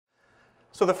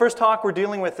So the first talk we're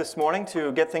dealing with this morning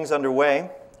to get things underway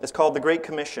is called the Great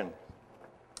Commission.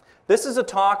 This is a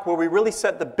talk where we really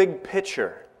set the big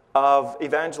picture of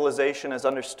evangelization as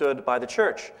understood by the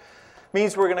church. It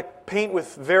means we're going to paint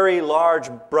with very large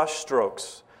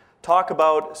brushstrokes, talk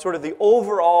about sort of the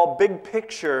overall big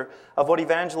picture of what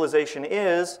evangelization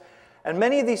is, and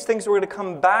many of these things we're going to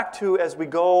come back to as we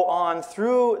go on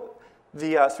through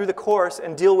the course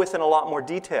and deal with in a lot more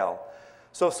detail.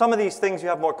 So if some of these things you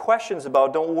have more questions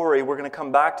about, don't worry, we're going to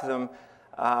come back to them.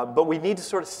 But we need to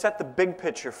sort of set the big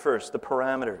picture first, the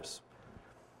parameters.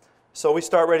 So we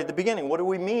start right at the beginning. What do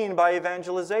we mean by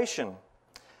evangelization?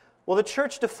 Well, the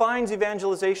church defines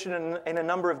evangelization in a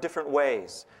number of different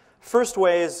ways. First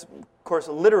way is, of course,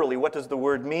 literally, what does the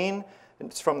word mean?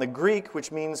 It's from the Greek,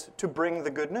 which means to bring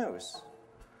the good news.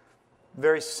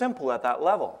 Very simple at that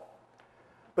level.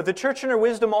 But the church in her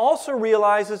wisdom also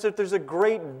realizes that there's a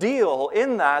great deal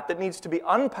in that needs to be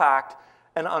unpacked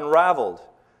and unraveled.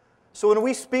 So when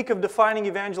we speak of defining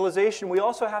evangelization, we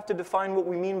also have to define what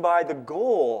we mean by the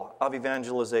goal of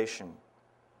evangelization.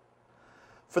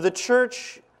 For the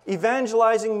church,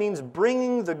 evangelizing means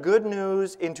bringing the good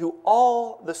news into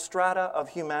all the strata of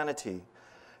humanity,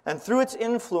 and through its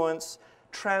influence,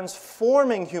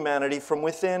 transforming humanity from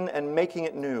within and making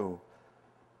it new.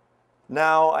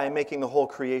 Now I am making the whole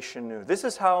creation new. This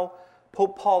is how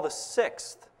Pope Paul VI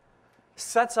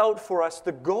sets out for us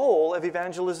the goal of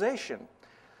evangelization.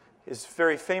 His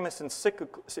very famous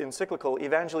encyclical,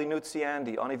 Evangelii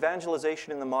Nuntiandi, on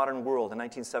evangelization in the modern world in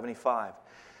 1975.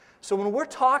 So when we're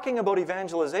talking about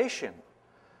evangelization,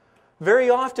 very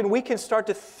often we can start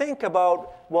to think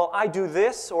about, well, I do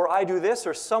this,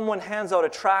 or someone hands out a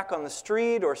tract on the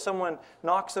street, or someone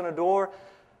knocks on a door.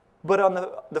 But on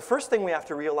the first thing we have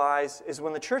to realize is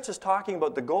when the church is talking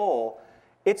about the goal,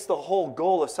 it's the whole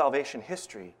goal of salvation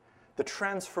history, the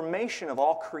transformation of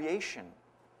all creation.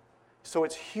 So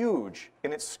it's huge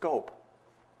in its scope.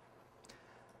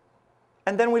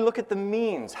 And then we look at the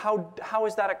means. How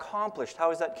is that accomplished?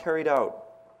 How is that carried out?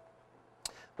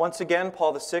 Once again,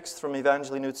 Paul VI from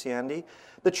Evangelii Nuntiandi,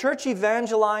 the church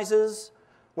evangelizes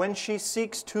when she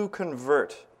seeks to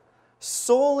convert,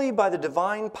 solely by the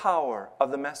divine power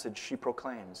of the message she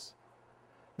proclaims.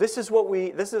 This is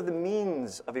the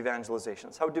means of evangelization.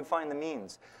 That's how we define the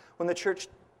means. When the church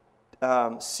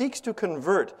seeks to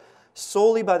convert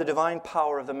solely by the divine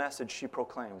power of the message she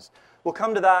proclaims. We'll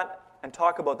come to that and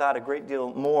talk about that a great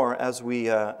deal more as we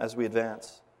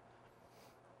advance.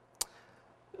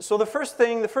 So the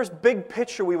first big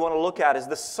picture we want to look at is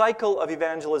the cycle of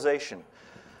evangelization.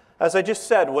 As I just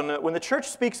said, when the church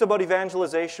speaks about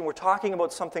evangelization, we're talking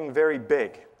about something very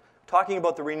big. We're talking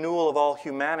about the renewal of all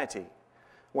humanity.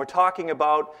 We're talking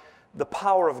about the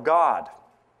power of God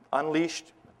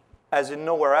unleashed as in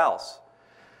nowhere else.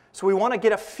 So we want to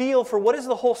get a feel for what is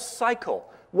the whole cycle?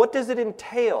 What does it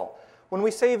entail? When we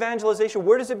say evangelization,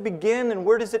 where does it begin and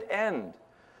where does it end?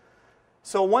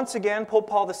 So once again, Pope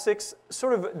Paul VI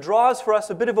sort of draws for us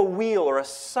a bit of a wheel or a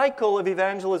cycle of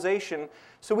evangelization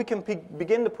so we can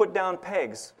begin to put down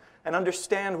pegs and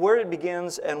understand where it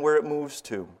begins and where it moves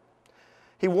to.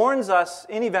 He warns us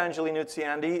in Evangelii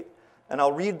Nuntiandi, and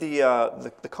I'll read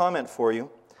the comment for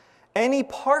you, any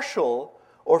partial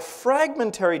or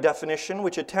fragmentary definition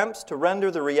which attempts to render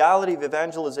the reality of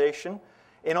evangelization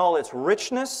in all its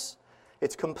richness,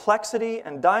 its complexity,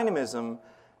 and dynamism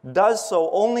does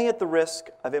so only at the risk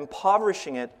of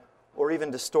impoverishing it or even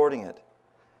distorting it.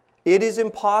 It is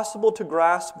impossible to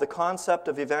grasp the concept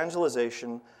of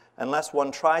evangelization unless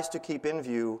one tries to keep in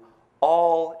view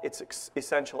all its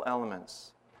essential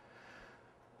elements.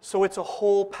 So it's a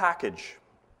whole package.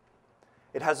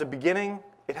 It has a beginning,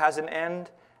 it has an end,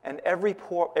 and every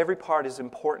part is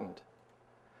important.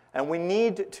 And we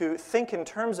need to think in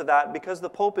terms of that because the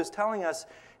Pope is telling us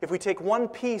if we take one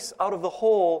piece out of the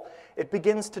whole, it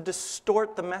begins to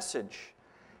distort the message.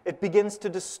 It begins to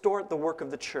distort the work of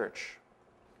the church.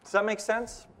 Does that make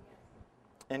sense?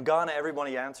 In Ghana,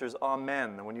 everybody answers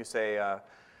Amen when you say,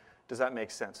 does that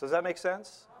make sense? Does that make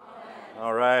sense? Amen.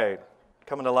 All right.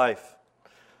 Coming to life.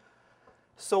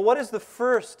 So what is the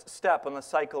first step on the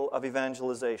cycle of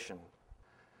evangelization?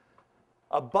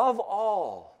 Above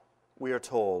all, we are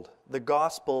told, the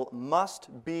gospel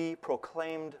must be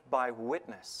proclaimed by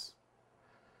witness.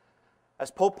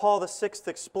 As Pope Paul VI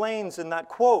explains in that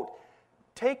quote,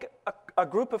 take a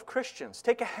group of Christians,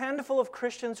 take a handful of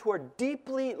Christians who are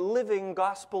deeply living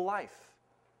gospel life,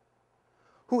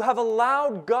 who have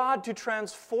allowed God to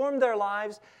transform their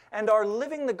lives and are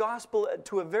living the gospel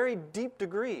to a very deep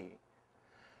degree.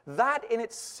 That in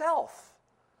itself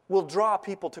will draw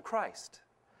people to Christ.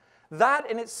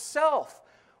 That in itself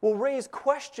will raise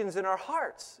questions in our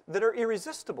hearts that are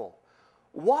irresistible.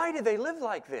 Why do they live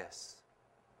like this?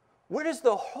 Where does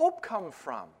the hope come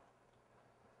from?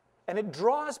 And it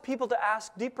draws people to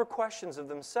ask deeper questions of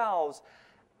themselves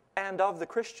and of the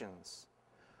Christians.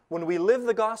 When we live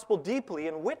the gospel deeply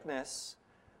and witness,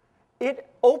 it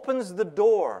opens the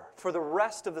door for the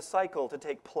rest of the cycle to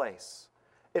take place.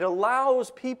 It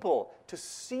allows people to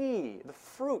see the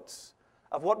fruits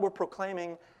of what we're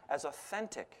proclaiming as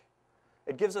authentic.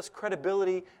 It gives us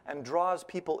credibility and draws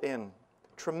people in.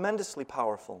 Tremendously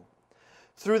powerful.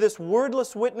 Through this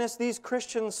wordless witness, these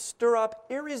Christians stir up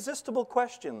irresistible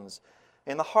questions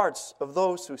in the hearts of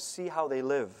those who see how they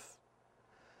live.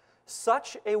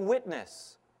 Such a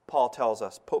witness, Paul tells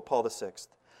us, Pope Paul VI,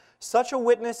 such a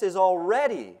witness is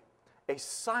already a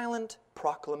silent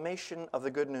proclamation of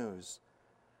the good news,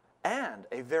 and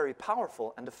a very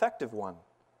powerful and effective one.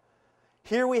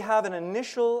 Here we have an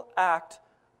initial act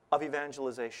of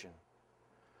evangelization.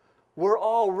 We're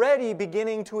already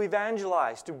beginning to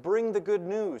evangelize, to bring the good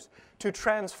news, to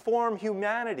transform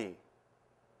humanity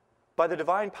by the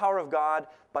divine power of God,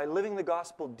 by living the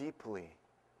gospel deeply.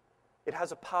 It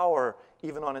has a power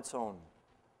even on its own.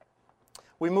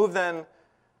 We move then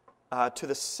to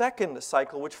the second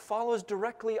cycle, which follows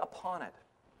directly upon it.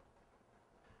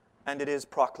 And it is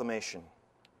proclamation.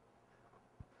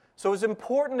 So as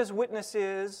important as witness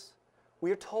is,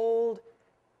 we are told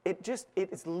it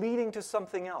is leading to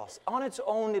something else. On its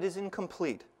own, it is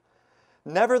incomplete.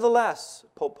 Nevertheless,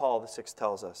 Pope Paul VI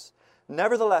tells us,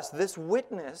 nevertheless, this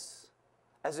witness,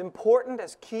 as important,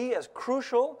 as key, as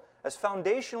crucial, as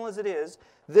foundational as it is,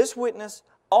 this witness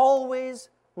always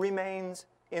remains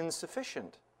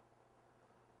insufficient.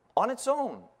 On its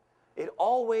own, it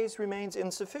always remains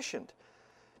insufficient.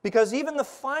 Because even the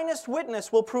finest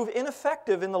witness will prove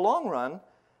ineffective in the long run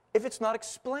if it's not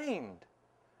explained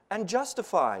and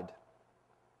justified.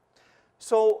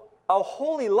 So a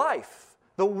holy life,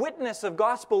 the witness of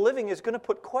gospel living, is going to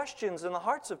put questions in the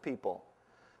hearts of people.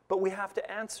 But we have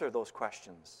to answer those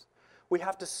questions. We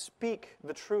have to speak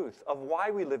the truth of why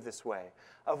we live this way,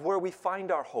 of where we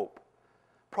find our hope.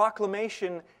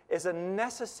 Proclamation is a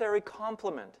necessary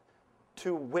complement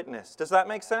to witness. Does that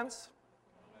make sense?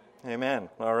 Amen.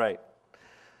 All right.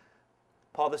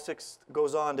 Paul VI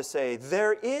goes on to say,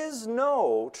 there is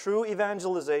no true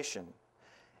evangelization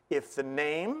if the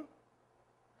name,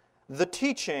 the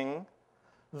teaching,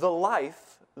 the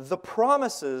life, the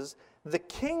promises, the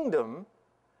kingdom,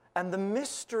 and the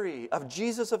mystery of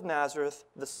Jesus of Nazareth,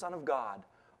 the Son of God,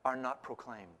 are not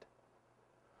proclaimed.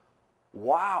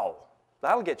 Wow.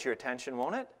 That'll get your attention,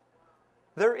 won't it?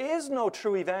 There is no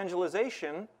true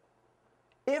evangelization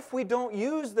if we don't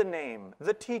use the name,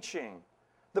 the teaching,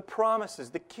 the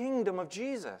promises, the kingdom of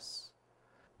Jesus.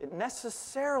 It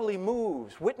necessarily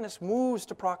moves. Witness moves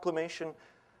to proclamation.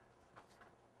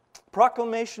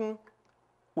 Proclamation,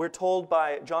 we're told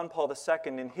by John Paul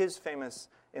II in his famous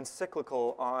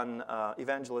encyclical on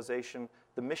evangelization,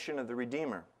 The Mission of the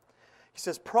Redeemer. He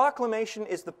says, proclamation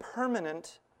is the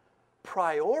permanent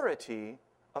priority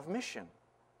of mission.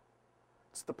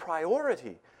 It's the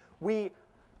priority. We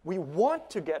want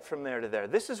to get from there to there.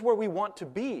 This is where we want to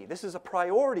be. This is a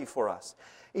priority for us.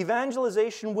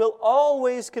 Evangelization will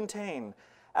always contain,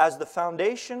 as the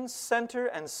foundation, center,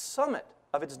 and summit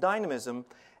of its dynamism,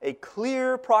 a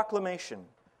clear proclamation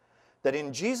that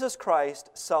in Jesus Christ,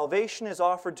 salvation is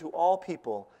offered to all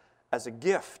people as a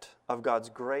gift of God's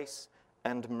grace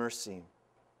and mercy.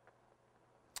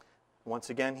 Once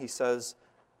again, he says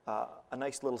a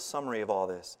nice little summary of all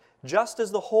this. Just as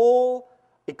the whole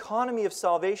economy of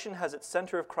salvation has its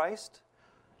center of Christ,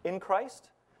 in Christ,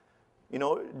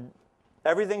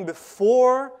 everything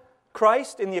before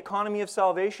Christ in the economy of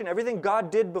salvation, everything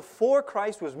God did before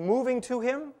Christ was moving to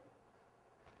Him.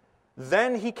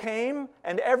 Then He came,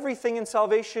 and everything in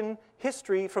salvation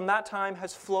history from that time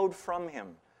has flowed from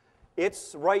Him.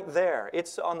 It's right there.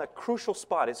 It's on the crucial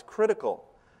spot. It's critical.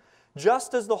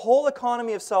 Just as the whole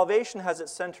economy of salvation has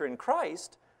its center in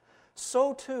Christ,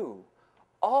 so too,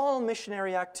 all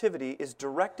missionary activity is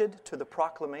directed to the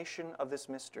proclamation of this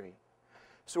mystery.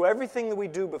 So everything that we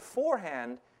do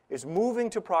beforehand is moving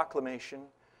to proclamation,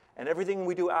 and everything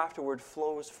we do afterward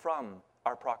flows from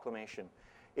our proclamation.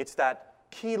 It's that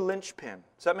key linchpin.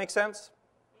 Does that make sense?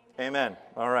 Amen.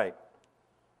 All right.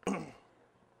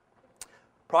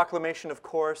 Proclamation, of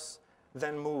course,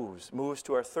 then moves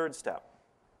to our third step.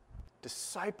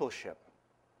 Discipleship.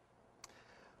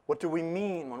 What do we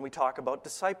mean when we talk about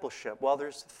discipleship? Well,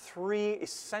 there's three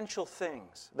essential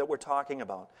things that we're talking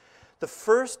about. The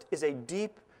first is a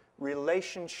deep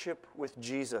relationship with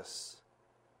Jesus.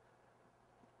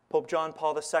 Pope John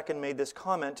Paul II made this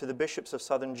comment to the bishops of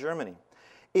southern Germany.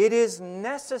 It is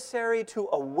necessary to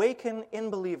awaken in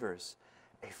believers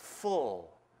a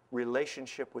full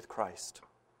relationship with Christ,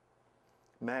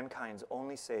 mankind's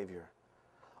only Savior.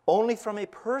 Only from a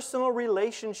personal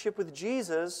relationship with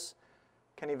Jesus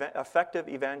can effective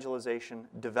evangelization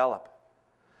develop.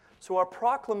 So our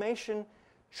proclamation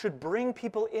should bring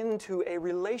people into a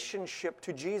relationship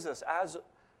to Jesus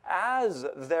as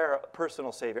their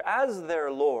personal Savior, as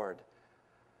their Lord.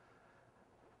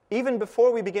 Even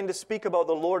before we begin to speak about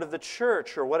the Lord of the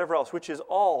church or whatever else, which is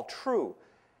all true,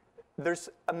 there's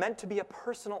meant to be a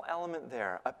personal element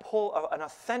there, an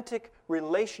authentic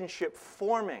relationship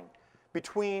forming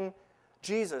between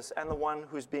Jesus and the one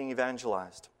who's being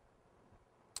evangelized.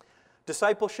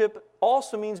 Discipleship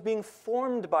also means being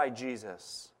formed by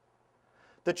Jesus.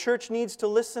 The church needs to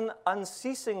listen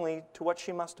unceasingly to what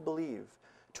she must believe,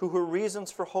 to her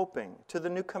reasons for hoping, to the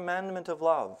new commandment of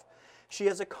love. She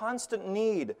has a constant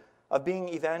need of being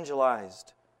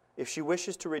evangelized if she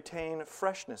wishes to retain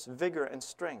freshness, vigor, and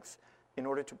strength in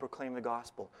order to proclaim the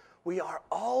gospel. We are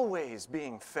always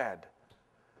being fed.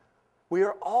 We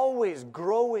are always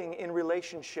growing in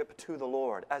relationship to the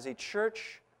Lord as a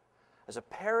church, as a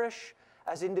parish,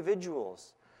 as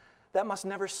individuals. That must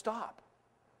never stop.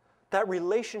 That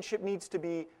relationship needs to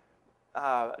be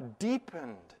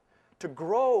deepened, to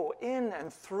grow in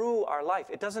and through our life.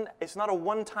 It's not a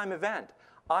one-time event.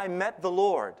 I met the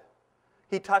Lord.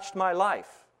 He touched my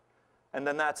life. And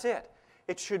then that's it.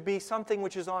 It should be something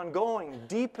which is ongoing,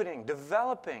 deepening,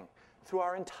 developing through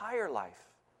our entire life.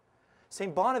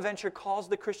 St. Bonaventure calls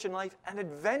the Christian life an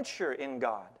adventure in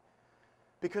God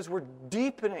because we're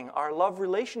deepening our love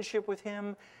relationship with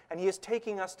Him, and He is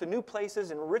taking us to new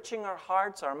places, enriching our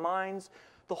hearts, our minds.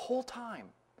 The whole time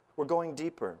we're going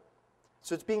deeper.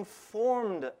 So it's being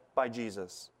formed by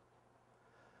Jesus.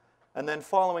 And then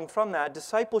following from that,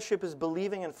 discipleship is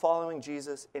believing and following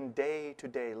Jesus in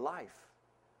day-to-day life.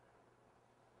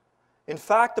 In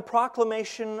fact, the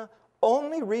proclamation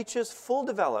only reaches full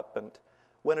development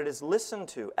when it is listened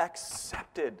to,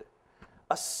 accepted,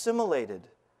 assimilated,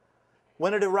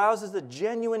 when it arouses a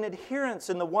genuine adherence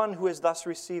in the one who has thus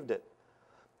received it,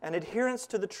 an adherence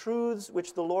to the truths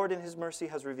which the Lord in His mercy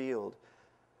has revealed.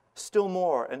 Still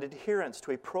more, an adherence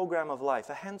to a program of life,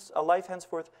 a life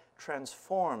henceforth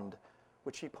transformed,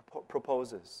 which He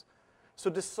proposes. So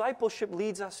discipleship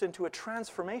leads us into a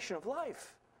transformation of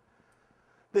life.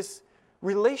 This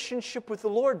relationship with the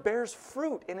Lord bears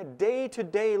fruit in a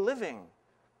day-to-day living.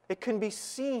 It can be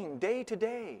seen day to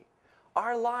day.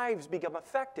 Our lives become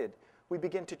affected. We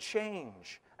begin to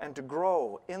change and to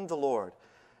grow in the Lord.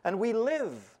 And we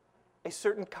live a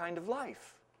certain kind of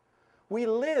life. We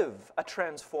live a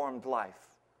transformed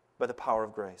life by the power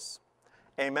of grace.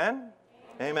 Amen?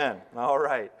 Amen. All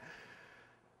right.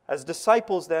 As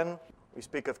disciples, then, we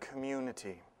speak of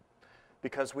community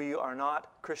because we are not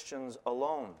Christians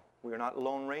alone. We are not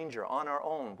Lone Ranger on our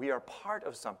own. We are part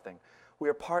of something. We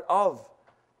are part of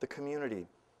the community.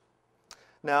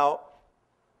 Now,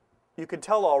 you can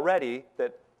tell already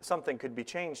that something could be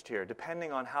changed here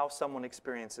depending on how someone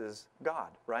experiences God,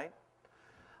 right?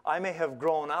 I may have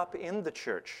grown up in the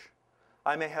church.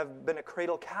 I may have been a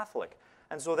cradle Catholic.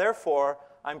 And so therefore,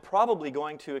 I'm probably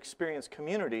going to experience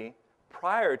community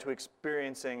prior to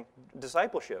experiencing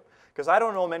discipleship. Because I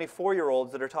don't know many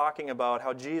 4-year-olds that are talking about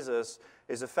how Jesus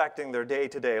is affecting their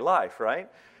day-to-day life, right?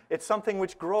 It's something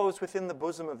which grows within the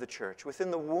bosom of the church, within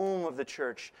the womb of the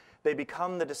church. They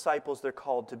become the disciples they're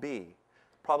called to be.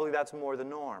 Probably that's more the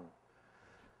norm.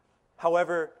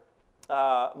 However,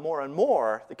 more and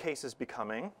more the case is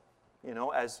becoming,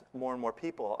 as more and more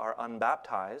people are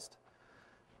unbaptized,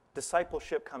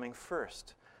 discipleship coming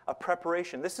first, a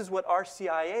preparation. This is what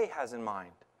RCIA has in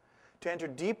mind, to enter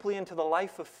deeply into the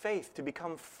life of faith, to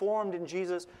become formed in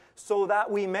Jesus so that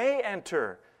we may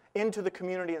enter into the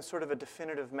community in sort of a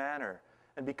definitive manner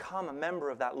and become a member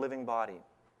of that living body.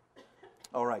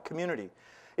 All right, community.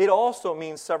 It also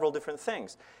means several different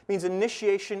things. It means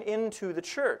initiation into the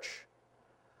church.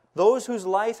 Those whose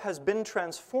life has been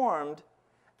transformed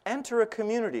enter a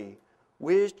community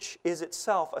which is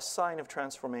itself a sign of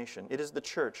transformation. It is the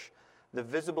church, the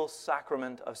visible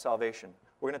sacrament of salvation.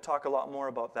 We're going to talk a lot more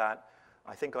about that,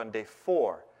 I think, on day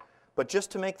 4. But just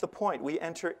to make the point, we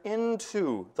enter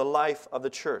into the life of the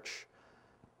church.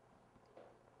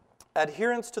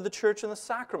 Adherence to the church and the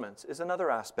sacraments is another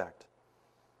aspect.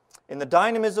 In the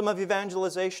dynamism of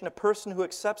evangelization, a person who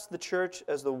accepts the church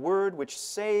as the word which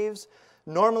saves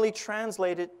normally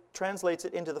translates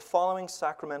it into the following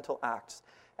sacramental acts: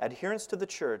 adherence to the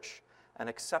church and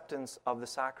acceptance of the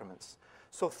sacraments.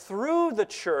 So through the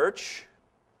church,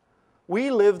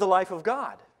 we live the life of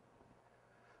God.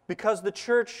 Because the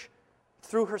church,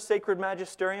 through her sacred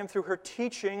magisterium, through her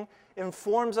teaching,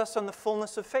 informs us on the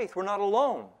fullness of faith. We're not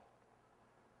alone.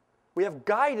 We have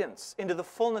guidance into the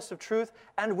fullness of truth,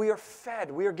 and we are fed.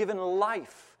 We are given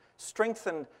life,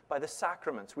 strengthened by the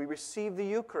sacraments. We receive the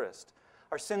Eucharist.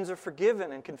 Our sins are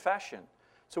forgiven in confession.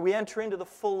 So we enter into the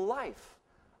full life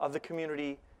of the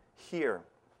community here.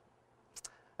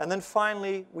 And then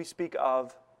finally, we speak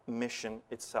of mission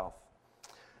itself.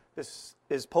 This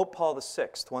is Pope Paul VI,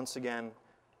 once again,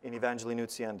 in Evangelii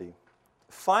Nuntiandi.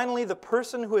 Finally, the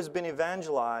person who has been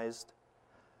evangelized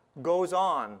goes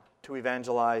on to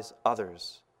evangelize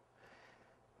others.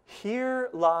 Here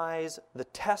lies the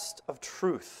test of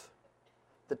truth,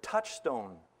 the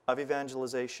touchstone of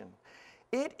evangelization.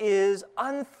 It is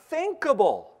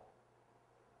unthinkable.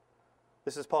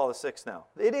 This is Paul VI now.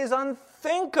 It is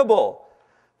unthinkable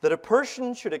that a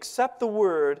person should accept the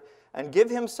word and give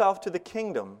himself to the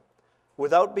kingdom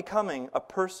without becoming a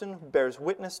person who bears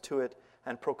witness to it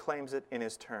and proclaims it in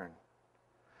his turn.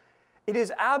 It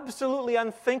is absolutely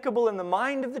unthinkable in the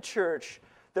mind of the church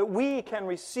that we can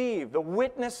receive the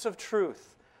witness of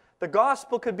truth. The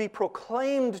gospel could be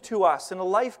proclaimed to us in a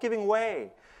life-giving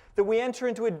way, that we enter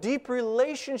into a deep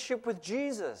relationship with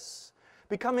Jesus,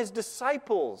 become his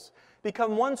disciples,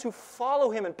 become ones who follow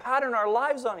him and pattern our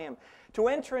lives on him, to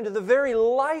enter into the very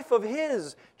life of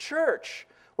his church,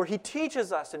 where he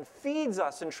teaches us and feeds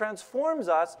us and transforms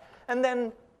us, and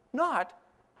then not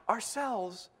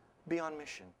ourselves be on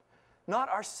mission. Not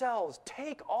ourselves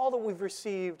take all that we've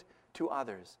received to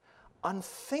others.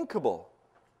 Unthinkable,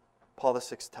 Paul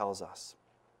VI tells us.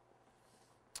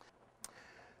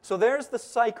 So there's the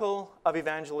cycle of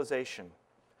evangelization.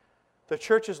 The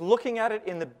church is looking at it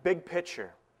in the big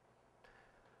picture.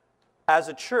 As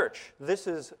a church, this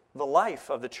is the life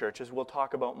of the church, as we'll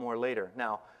talk about more later.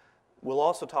 Now, we'll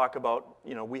also talk about,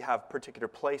 we have particular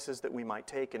places that we might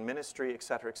take in ministry,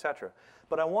 etc., etc.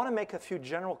 But I want to make a few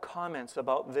general comments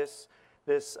about this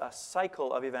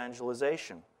cycle of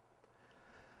evangelization.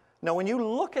 Now, when you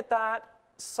look at that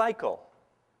cycle,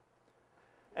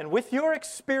 and with your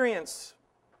experience,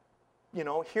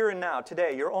 here and now,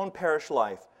 today, your own parish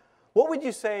life, what would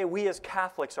you say we as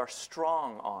Catholics are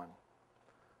strong on?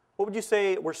 What would you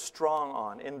say we're strong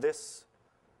on in this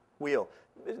wheel?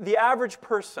 The average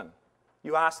person,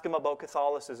 you ask them about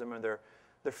Catholicism or their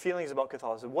feelings about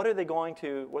Catholicism, what are they going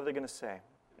to say?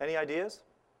 Any ideas?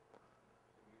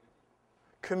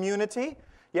 Community.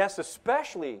 Yes,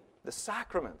 especially the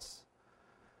sacraments.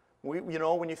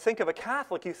 When you think of a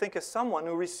Catholic, you think of someone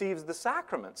who receives the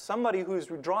sacraments, somebody who's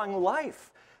drawing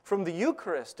life from the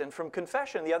Eucharist and from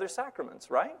confession, the other sacraments,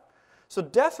 right? So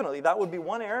definitely that would be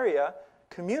one area,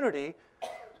 community,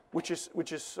 which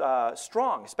is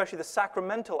strong, especially the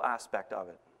sacramental aspect of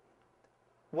it.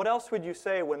 What else would you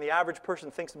say when the average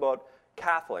person thinks about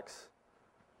Catholics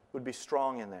would be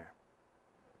strong in there?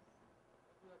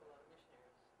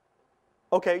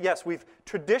 Okay, yes, we've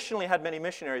traditionally had many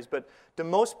missionaries, but do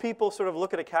most people sort of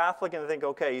look at a Catholic and think,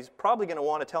 okay, he's probably going to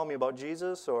want to tell me about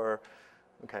Jesus, or,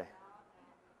 okay.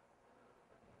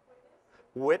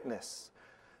 Witness.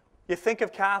 You think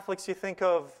of Catholics, you think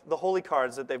of the holy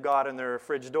cards that they've got in their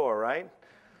fridge door, right?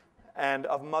 And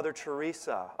of Mother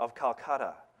Teresa of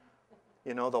Calcutta.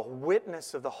 The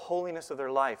witness of the holiness of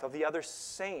their life, of the other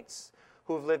saints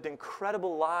who have lived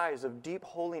incredible lives of deep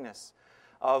holiness,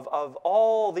 of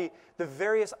all the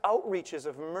various outreaches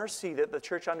of mercy that the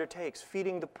church undertakes,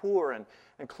 feeding the poor and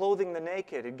clothing the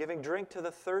naked and giving drink to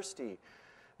the thirsty.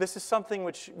 This is something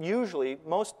which usually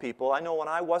most people, I know when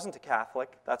I wasn't a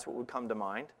Catholic, that's what would come to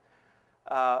mind.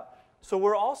 So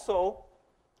we're also,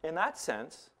 in that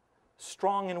sense,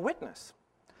 strong in witness.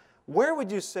 Where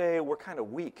would you say we're kind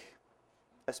of weak,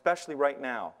 especially right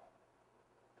now?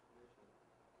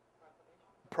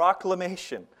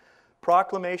 Proclamation.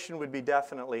 Proclamation would be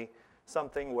definitely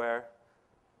something where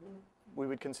we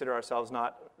would consider ourselves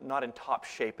not in top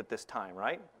shape at this time,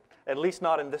 right? At least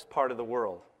not in this part of the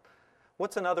world.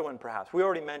 What's another one, perhaps? We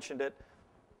already mentioned it,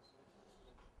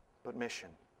 but mission.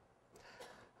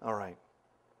 All right.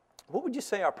 What would you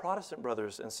say our Protestant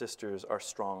brothers and sisters are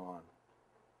strong on?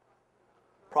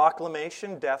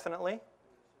 Proclamation, definitely.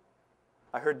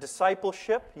 I heard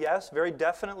discipleship, yes, very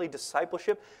definitely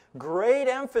discipleship. Great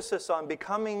emphasis on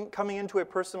coming into a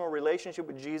personal relationship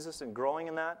with Jesus and growing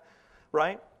in that,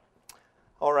 right?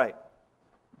 All right.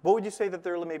 What would you say that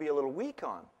they're maybe a little weak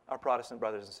on, our Protestant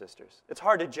brothers and sisters? It's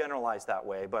hard to generalize that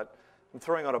way, but I'm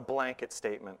throwing out a blanket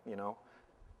statement,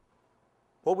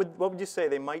 What would you say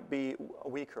they might be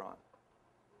weaker on?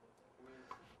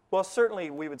 Well, certainly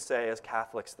we would say as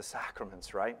Catholics the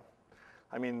sacraments, right?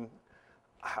 I mean,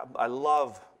 I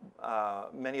love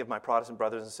many of my Protestant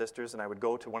brothers and sisters, and I would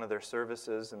go to one of their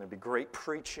services, and there'd be great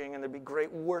preaching, and there'd be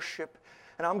great worship.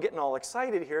 And I'm getting all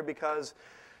excited here because,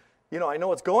 I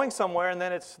know it's going somewhere, and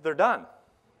then they're done.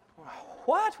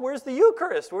 What? Where's the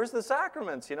Eucharist? Where's the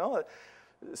sacraments?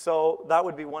 So that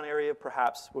would be one area,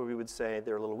 perhaps, where we would say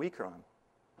they're a little weaker on.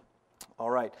 All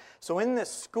right. So in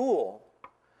this school,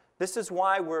 this is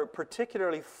why we're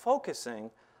particularly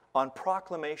focusing on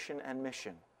proclamation and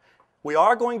mission. We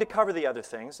are going to cover the other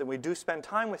things, and we do spend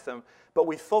time with them, but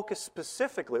we focus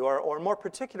specifically, or more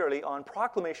particularly, on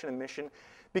proclamation and mission,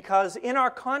 because in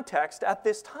our context, at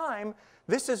this time,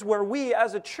 this is where we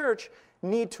as a church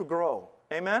need to grow.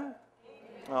 Amen? Amen.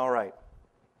 All right.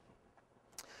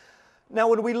 Now,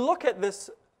 when we look at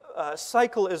this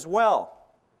cycle as well,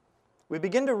 we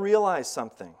begin to realize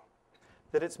something,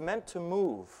 that it's meant to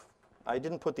move. I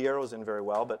didn't put the arrows in very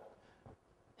well, but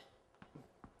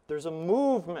there's a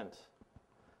movement.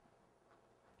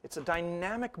 It's a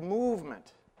dynamic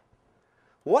movement.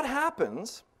 What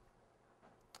happens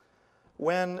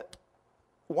when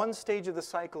one stage of the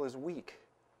cycle is weak?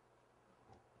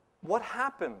 What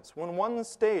happens when one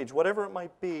stage, whatever it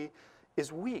might be,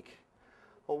 is weak?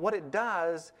 Well, what it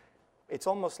does, it's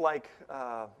almost like,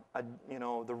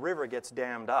 the river gets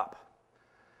dammed up.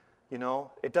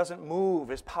 It doesn't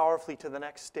move as powerfully to the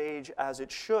next stage as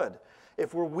it should.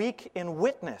 If we're weak in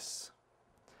witness,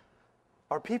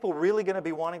 are people really going to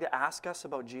be wanting to ask us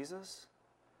about Jesus?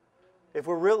 If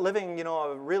we're living,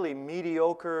 a really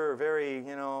mediocre, very,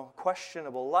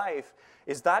 questionable life,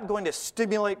 is that going to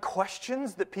stimulate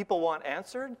questions that people want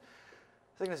answered?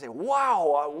 They're going to say,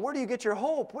 wow, where do you get your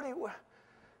hope?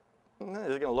 And they're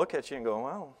going to look at you and go,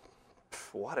 well,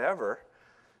 whatever,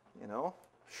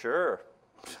 sure,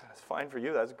 that's fine for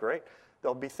you, that's great.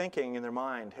 They'll be thinking in their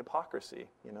mind, hypocrisy,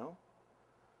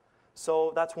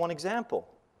 So that's one example.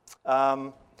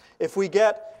 If we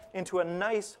get into a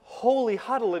nice holy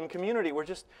huddle in community, we're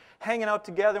just hanging out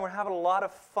together, we're having a lot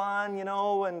of fun,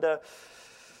 and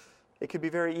it could be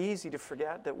very easy to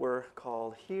forget that we're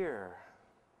called here,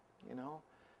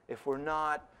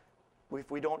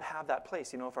 If we don't have that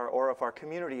place, if our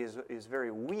community is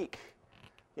very weak,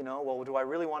 well, do I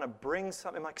really want to bring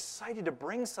am I excited to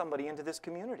bring somebody into this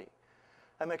community?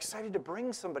 I'm excited to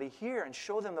bring somebody here and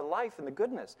show them the life and the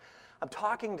goodness. I'm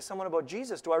talking to someone about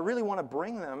Jesus. Do I really want to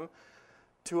bring them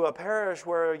to a parish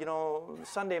where,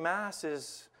 Sunday Mass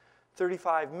is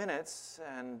 35 minutes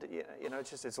and,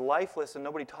 it's lifeless and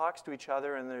nobody talks to each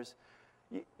other and there's,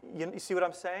 you see what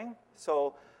I'm saying?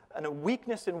 So, and a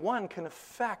weakness in one can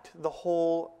affect the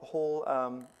whole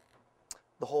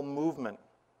movement.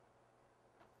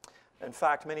 In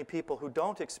fact, many people who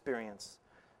don't experience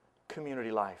community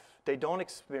life, they don't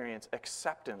experience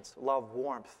acceptance, love,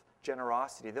 warmth,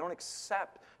 generosity. They don't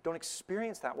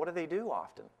experience that. What do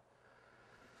often?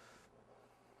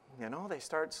 They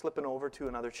start slipping over to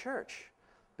another church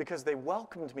because they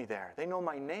welcomed me there. They know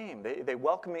my name. They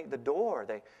welcomed me at the door.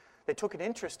 They took an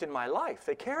interest in my life.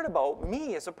 They cared about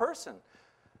me as a person.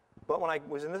 But when I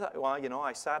was in this,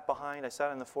 I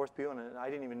sat in the fourth pew, and I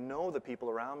didn't even know the people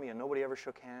around me, and nobody ever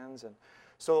shook hands. And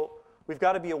so we've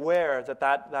got to be aware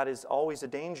that is always a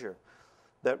danger,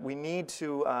 that we need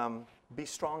to be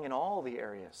strong in all the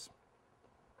areas.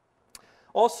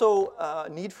 Also,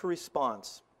 need for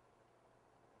response.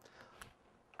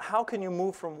 How can you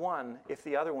move from one if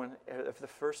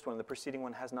the preceding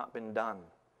one has not been done?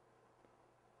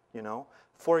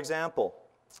 For example,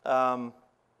 can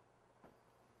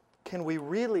we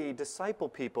really disciple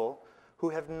people who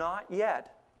have not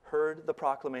yet heard the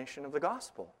proclamation of the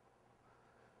gospel?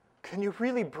 Can you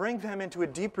really bring them into a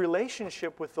deep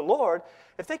relationship with the Lord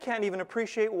if they can't even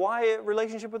appreciate why a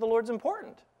relationship with the Lord is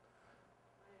important?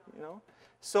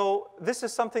 So this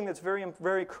is something that's very,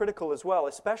 very critical as well,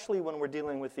 especially when we're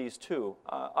dealing with these two,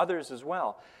 others as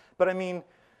well. But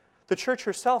the church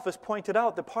herself has pointed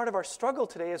out that part of our struggle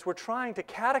today is we're trying to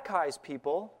catechize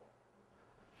people.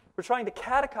 We're trying to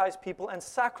catechize people and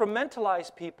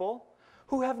sacramentalize people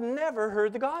who have never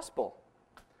heard the gospel.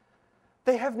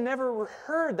 They have never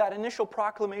heard that initial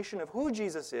proclamation of who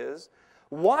Jesus is,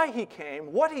 why he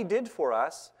came, what he did for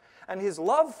us, and his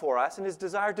love for us, and his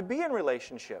desire to be in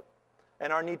relationship,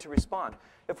 and our need to respond.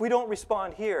 If we don't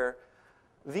respond here,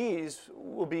 these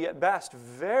will be at best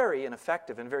very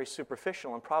ineffective and very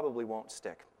superficial and probably won't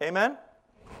stick. Amen?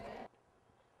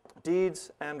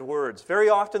 Deeds and words. Very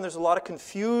often there's a lot of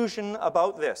confusion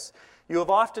about this.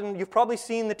 You've probably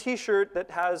seen the t-shirt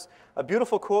that has a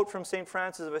beautiful quote from St.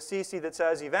 Francis of Assisi that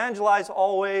says, "Evangelize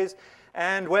always,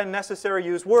 and when necessary,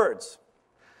 use words."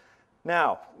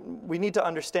 Now, we need to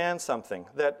understand something,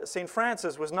 that St.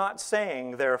 Francis was not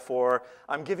saying, therefore,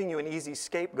 I'm giving you an easy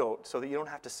scapegoat so that you don't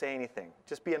have to say anything.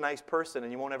 Just be a nice person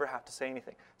and you won't ever have to say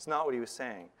anything. It's not what he was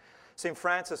saying. St.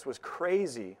 Francis was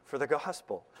crazy for the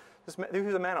gospel. He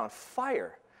was a man on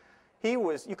fire.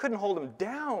 You couldn't hold him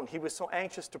down. He was so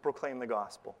anxious to proclaim the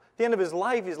gospel. At the end of his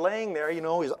life, he's laying there,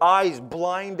 his eyes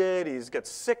blinded, he's got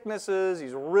sicknesses,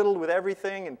 he's riddled with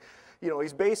everything, and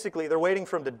he's basically, they're waiting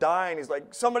for him to die, and he's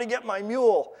like, somebody get my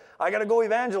mule. I got to go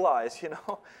evangelize,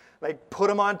 They put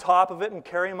him on top of it and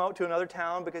carry him out to another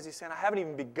town because he's saying, I haven't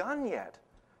even begun yet.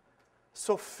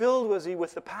 So filled was he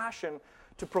with the passion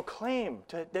to proclaim,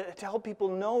 to help people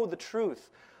know the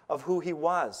truth of who he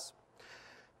was.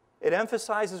 It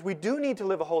emphasizes we do need to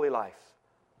live a holy life,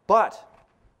 but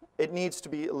it needs to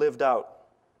be lived out.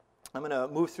 I'm going to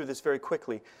move through this very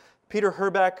quickly. Peter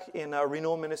Herbeck in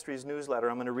Renewal Ministries newsletter,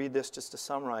 I'm going to read this just to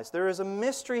summarize. There is a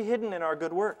mystery hidden in our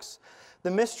good works. The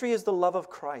mystery is the love of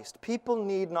Christ. People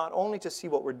need not only to see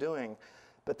what we're doing,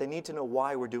 but they need to know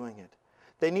why we're doing it.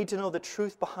 They need to know the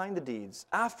truth behind the deeds.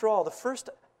 After all, the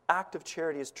first act of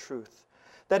charity is truth.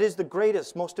 That is the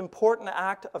greatest, most important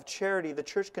act of charity the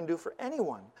church can do for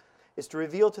anyone, is to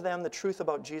reveal to them the truth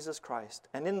about Jesus Christ,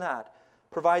 and in that,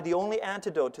 provide the only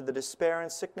antidote to the despair and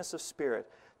sickness of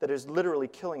spirit that is literally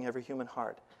killing every human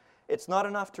heart. It's not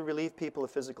enough to relieve people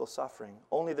of physical suffering.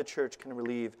 Only the church can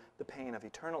relieve the pain of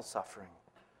eternal suffering.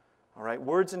 All right,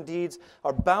 words and deeds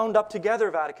are bound up together,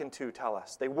 Vatican II tell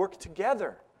us. They work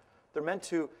together. They're meant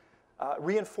to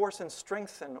reinforce and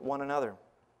strengthen one another.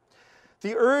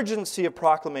 The urgency of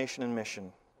proclamation and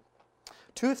mission.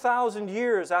 2,000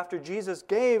 years after Jesus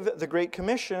gave the Great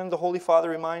Commission, the Holy Father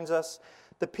reminds us,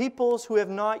 the peoples who have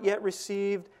not yet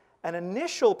received an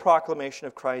initial proclamation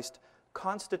of Christ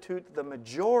constitute the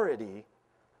majority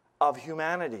of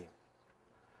humanity.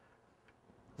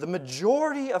 The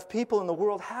majority of people in the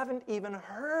world haven't even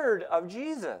heard of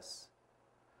Jesus.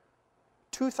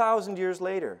 2,000 years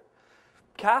later.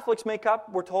 Catholics make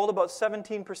up, we're told, about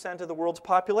 17% of the world's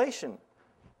population.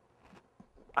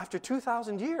 After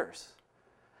 2,000 years.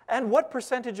 And what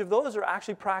percentage of those are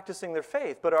actually practicing their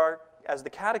faith, but are, as the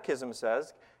Catechism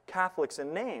says, Catholics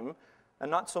in name and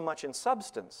not so much in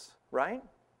substance, right?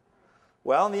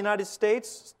 Well, in the United States,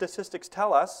 statistics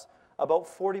tell us about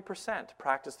 40%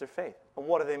 practice their faith. And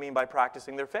what do they mean by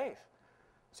practicing their faith?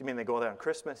 So you mean they go there on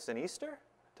Christmas and Easter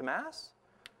to Mass?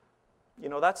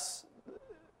 That's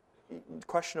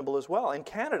questionable as well. In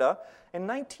Canada, in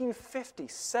 1950,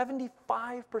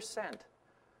 75%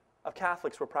 of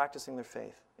Catholics were practicing their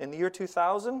faith. In the year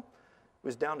 2000, it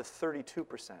was down to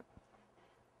 32%.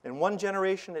 In one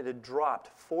generation, it had dropped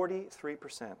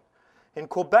 43%. In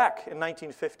Quebec in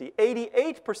 1950,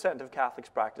 88% of Catholics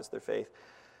practiced their faith.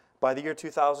 By the year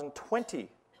 2000, 20%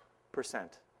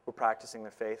 were practicing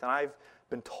their faith. And I've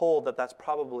been told that that's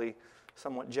probably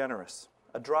somewhat generous.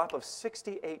 A drop of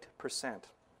 68%.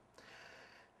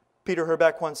 Peter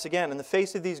Herbeck once again, in the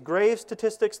face of these grave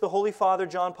statistics, the Holy Father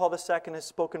John Paul II has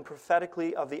spoken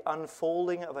prophetically of the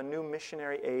unfolding of a new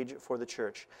missionary age for the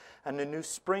Church and a new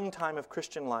springtime of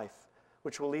Christian life,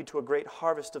 which will lead to a great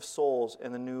harvest of souls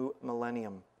in the new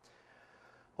millennium.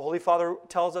 The Holy Father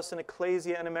tells us in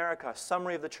Ecclesia in America, a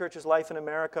summary of the Church's life in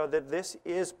America, that this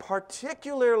is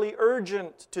particularly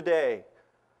urgent today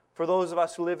for those of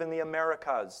us who live in the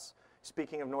Americas,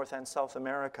 speaking of North and South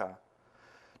America.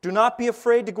 Do not be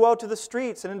afraid to go out to the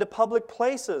streets and into public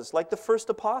places like the first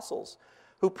apostles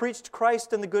who preached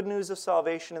Christ and the good news of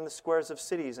salvation in the squares of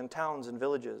cities and towns and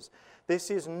villages. This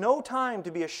is no time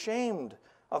to be ashamed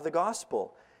of the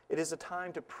gospel. It is a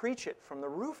time to preach it from the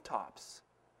rooftops.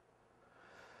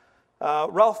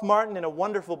 Ralph Martin, in a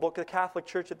wonderful book, The Catholic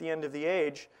Church at the End of the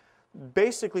Age,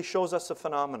 basically shows us a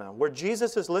phenomenon where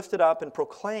Jesus is lifted up and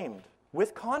proclaimed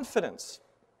with confidence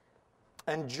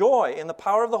and joy in the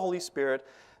power of the Holy Spirit.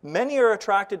 Many are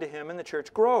attracted to him and the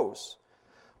church grows.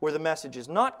 Where the message is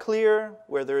not clear,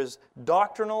 where there is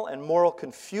doctrinal and moral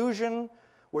confusion,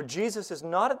 where Jesus is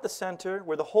not at the center,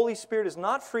 where the Holy Spirit is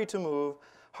not free to move,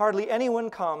 hardly anyone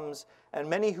comes, and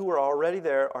many who are already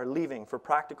there are leaving for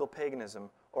practical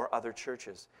paganism or other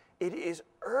churches. It is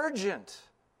urgent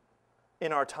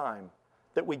in our time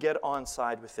that we get on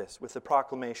side with this, with the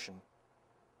proclamation.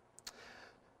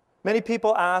 Many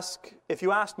people ask, if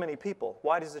you ask many people,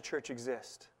 why does the church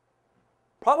exist?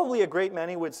 Probably a great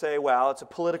many would say, well, it's a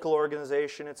political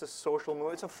organization, it's a social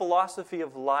movement, it's a philosophy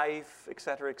of life,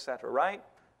 etc., right?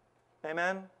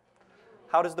 Amen?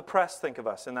 How does the press think of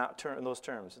us in those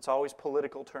terms? It's always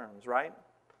political terms, right?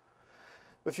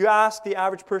 If you ask the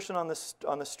average person on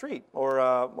the street or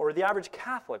the average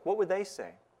Catholic, what would they say?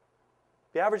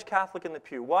 The average Catholic in the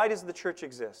pew, why does the church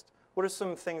exist? What are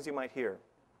some things you might hear?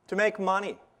 To make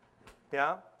money.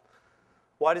 Yeah?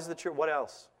 Why does the church, what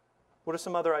else? What are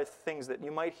some other things that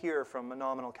you might hear from a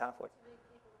nominal Catholic?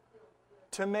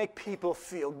 To make people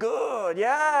feel good.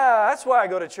 Yeah, that's why I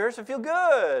go to church, to feel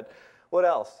good. What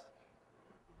else?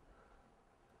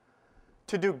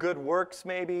 To do good works,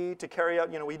 maybe, to carry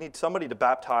out, we need somebody to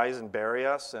baptize and bury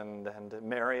us and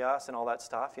marry us and all that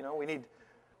stuff, we need...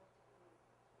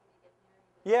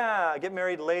 Yeah, get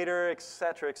married later,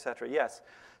 etc., etc. Yes.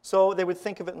 So they would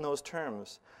think of it in those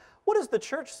terms. What does the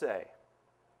church say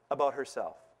about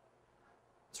herself?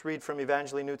 Let's read from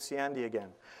Evangelii Nuntiandi again.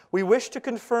 We wish to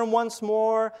confirm once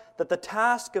more that the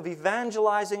task of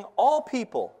evangelizing all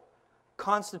people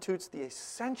constitutes the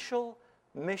essential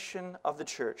mission of the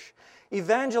church.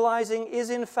 Evangelizing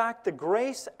is in fact the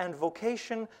grace and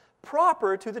vocation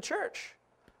proper to the church.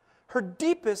 Her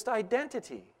deepest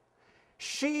identity.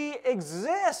 She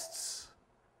exists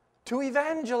to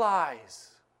evangelize.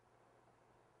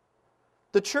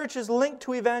 The church is linked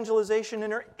to evangelization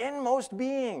in her inmost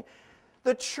being.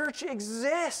 The church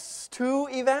exists to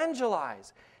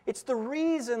evangelize. It's the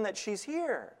reason that she's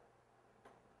here.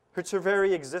 It's her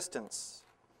very existence.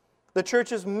 The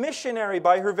church is missionary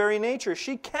by her very nature.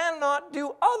 She cannot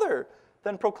do other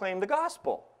than proclaim the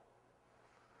gospel.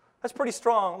 That's pretty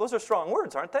strong. Those are strong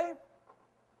words, aren't they?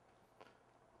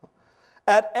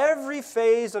 At every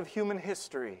phase of human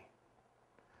history,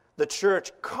 the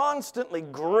church, constantly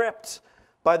gripped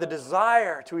by the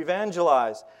desire to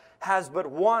evangelize, has but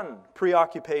one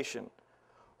preoccupation: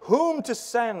 whom to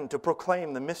send to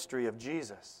proclaim the mystery of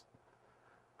Jesus.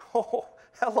 Oh,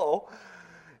 hello.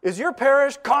 Is your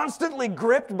parish constantly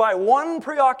gripped by one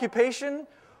preoccupation?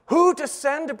 Who to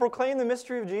send to proclaim the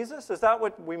mystery of Jesus? Is that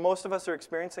what most of us are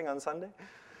experiencing on Sunday?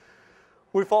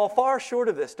 We fall far short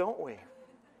of this, don't we?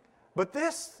 But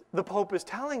this, the Pope is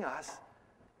telling us,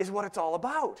 is what it's all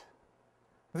about.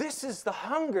 This is the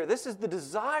hunger. This is the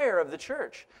desire of the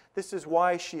church. This is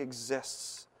why she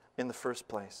exists in the first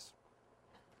place.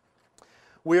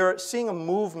 We are seeing a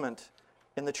movement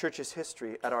in the church's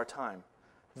history at our time.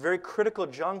 A very critical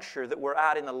juncture that we're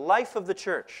at in the life of the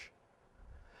church.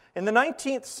 In the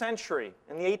 19th century,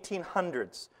 in the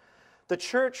 1800s, the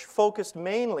church focused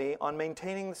mainly on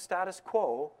maintaining the status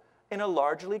quo in a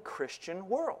largely Christian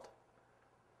world.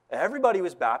 Everybody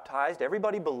was baptized,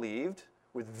 everybody believed,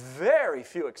 with very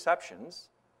few exceptions.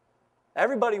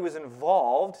 Everybody was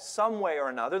involved some way or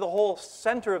another. The whole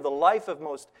center of the life of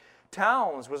most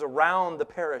towns was around the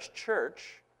parish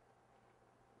church.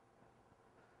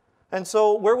 And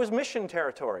so where was mission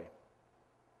territory?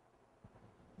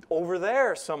 Over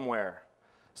there somewhere.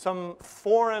 Some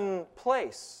foreign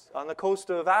place on the coast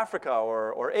of Africa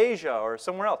or Asia or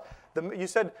somewhere else. You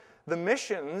said the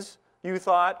missions, you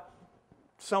thought,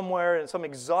 somewhere in some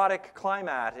exotic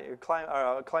climate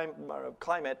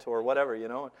or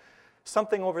whatever,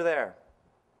 something over there.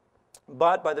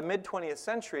 But by the mid-20th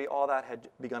century, all that had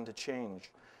begun to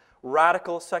change.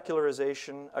 Radical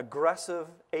secularization, aggressive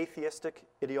atheistic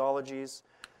ideologies,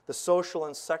 the social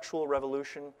and sexual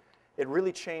revolution, it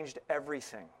really changed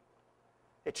everything.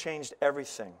 It changed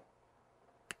everything.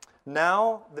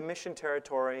 Now the mission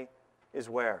territory is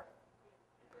where?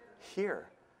 Here.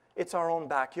 It's our own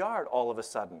backyard all of a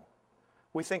sudden.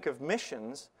 We think of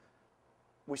missions,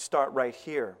 we start right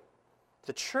here.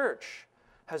 The church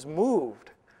has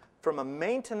moved from a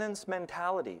maintenance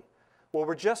mentality where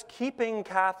we're just keeping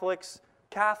Catholics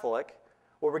Catholic,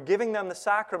 where we're giving them the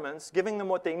sacraments, giving them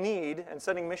what they need, and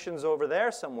sending missions over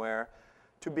there somewhere,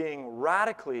 to being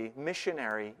radically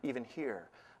missionary even here.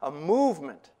 A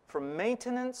movement from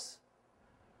maintenance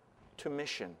to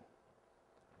mission.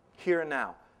 Here and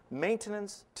now.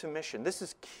 Maintenance to mission. This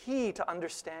is key to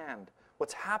understand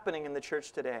what's happening in the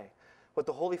church today, what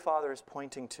the Holy Father is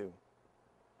pointing to.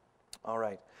 All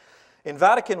right. In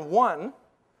Vatican I,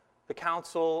 the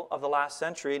council of the last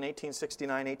century, in 1869,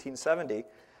 1870,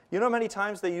 you know how many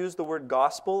times they used the word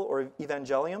gospel or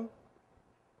evangelium?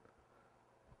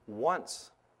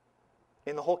 Once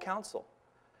in the whole council.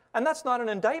 And that's not an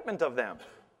indictment of them.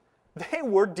 They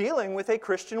were dealing with a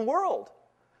Christian world.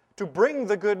 To bring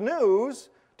the good news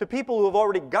to people who have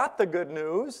already got the good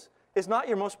news is not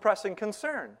your most pressing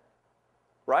concern,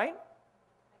 right?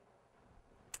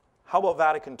 How about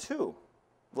Vatican II?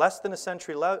 Less than a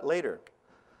century later.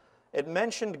 It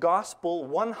mentioned gospel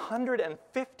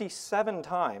 157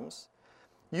 times,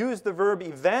 used the verb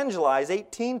evangelize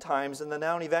 18 times, and the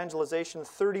noun evangelization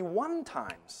 31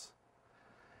 times.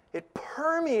 It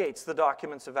permeates the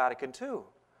documents of Vatican II.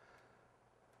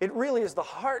 It really is the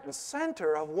heart and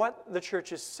center of what the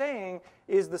church is saying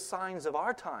is the signs of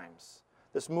our times.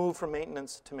 This move from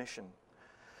maintenance to mission.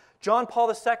 John Paul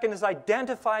II has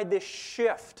identified this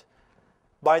shift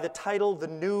by the title, The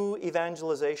New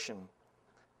Evangelization.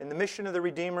 In the Mission of the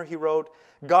Redeemer, he wrote,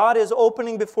 God is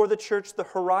opening before the church the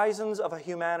horizons of a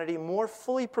humanity more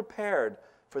fully prepared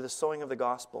for the sowing of the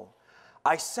gospel.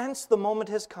 I sense the moment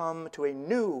has come to a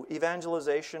new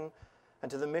evangelization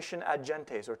and to the mission ad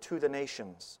gentes, or to the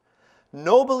nations.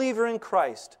 No believer in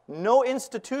Christ, no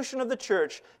institution of the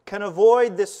church can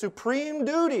avoid this supreme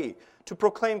duty to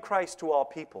proclaim Christ to all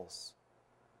peoples.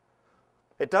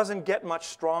 It doesn't get much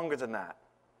stronger than that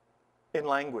in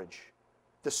language.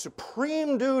 The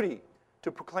supreme duty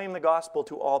to proclaim the gospel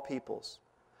to all peoples.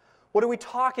 What are we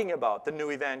talking about, the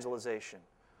new evangelization?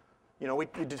 You know, we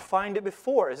defined it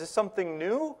before. Is this something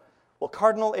new? Well,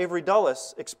 Cardinal Avery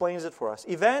Dulles explains it for us.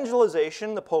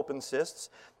 Evangelization, the Pope insists,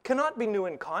 cannot be new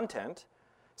in content,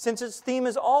 since its theme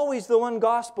is always the one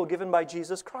gospel given by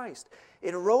Jesus Christ.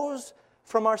 It arose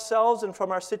from ourselves and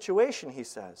from our situation, he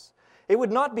says. It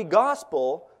would not be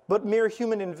gospel, but mere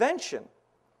human invention,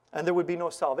 and there would be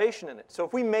no salvation in it. So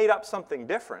if we made up something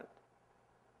different,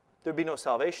 there'd be no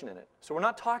salvation in it. So we're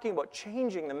not talking about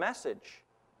changing the message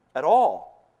at all.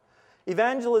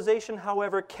 Evangelization,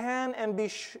 however, can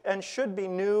and should be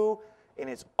new in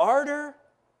its ardor,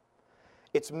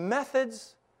 its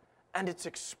methods, and its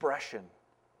expression.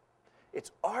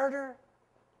 Its ardor,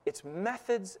 its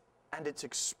methods, and its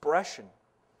expression.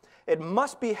 It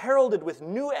must be heralded with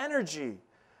new energy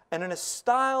and in a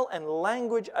style and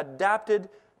language adapted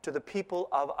to the people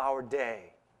of our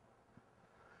day.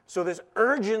 So this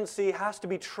urgency has to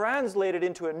be translated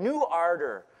into a new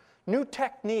ardor, new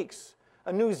techniques,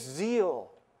 a new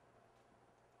zeal.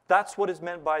 That's what is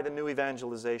meant by the new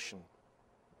evangelization.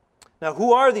 Now,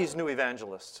 who are these new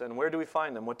evangelists, and where do we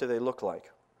find them? What do they look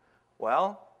like?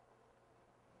 Well,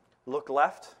 look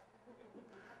left,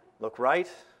 look right,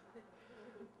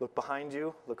 look behind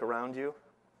you, look around you.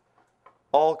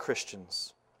 All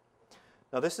Christians.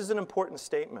 Now, this is an important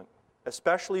statement,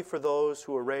 especially for those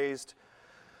who were raised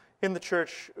in the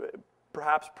church,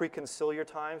 perhaps pre-conciliar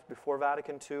times, before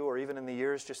Vatican II, or even in the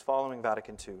years just following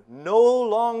Vatican II. No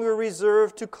longer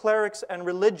reserved to clerics and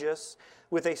religious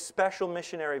with a special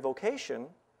missionary vocation,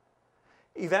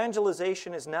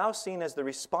 evangelization is now seen as the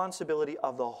responsibility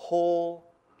of the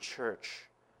whole church.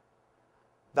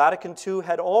 Vatican II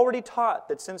had already taught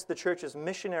that since the church is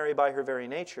missionary by her very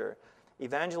nature,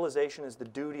 evangelization is the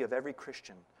duty of every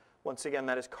Christian. Once again,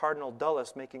 that is Cardinal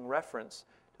Dulles making reference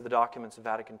to the documents of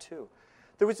Vatican II.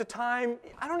 There was a time,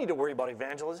 I don't need to worry about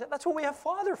evangelization. That's what we have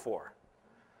Father for.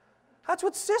 That's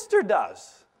what Sister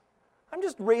does. I'm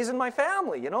just raising my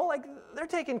family, you know, like they're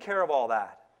taking care of all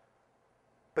that.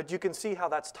 But you can see how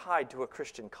that's tied to a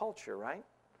Christian culture, right?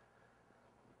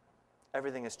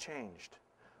 Everything has changed.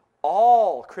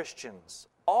 All Christians,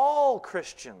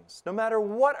 no matter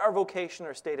what our vocation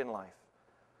or state in life,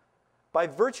 by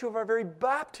virtue of our very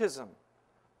baptism,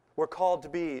 we're called to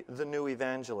be the new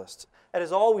evangelists. It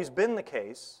has always been the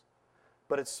case,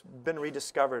 but it's been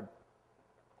rediscovered.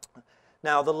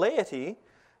 Now, the laity,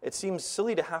 it seems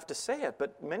silly to have to say it,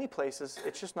 but many places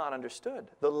it's just not understood.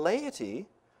 The laity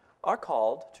are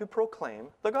called to proclaim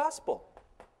the gospel.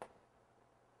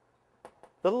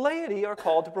 The laity are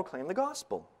called to proclaim the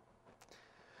gospel.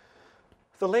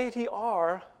 The laity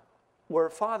are where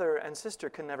Father and Sister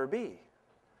can never be.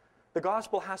 The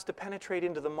gospel has to penetrate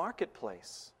into the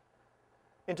marketplace,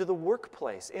 into the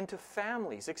workplace, into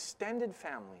families, extended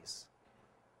families.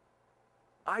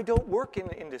 I don't work in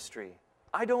industry.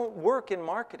 I don't work in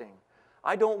marketing.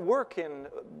 I don't work in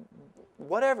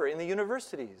whatever, in the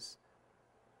universities.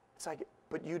 It's like,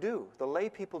 but you do. The lay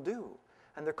people do.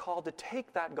 And they're called to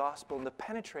take that gospel and to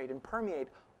penetrate and permeate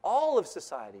all of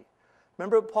society.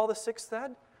 Remember what Paul VI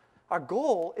said? Our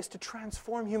goal is to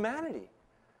transform humanity.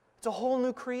 It's a whole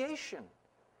new creation.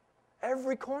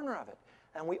 Every corner of it.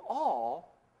 And we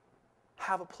all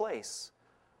have a place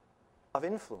of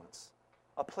influence.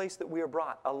 A place that we are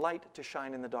brought, a light to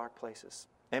shine in the dark places.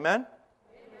 Amen?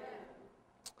 Amen.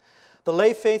 The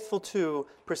lay faithful too,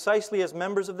 precisely as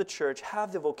members of the church,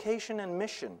 have the vocation and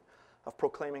mission of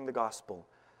proclaiming the gospel.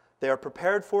 They are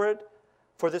prepared for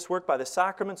this work by the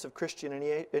sacraments of Christian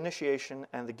initiation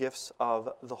and the gifts of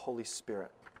the Holy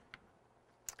Spirit.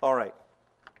 All right.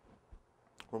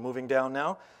 We're moving down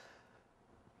now.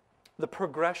 The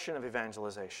progression of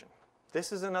evangelization.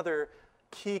 This is another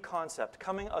key concept.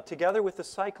 Coming together with the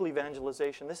Cycle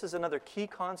Evangelization, this is another key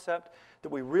concept that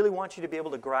we really want you to be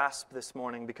able to grasp this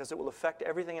morning because it will affect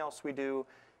everything else we do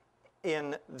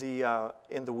in the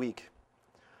week.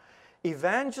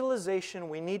 Evangelization,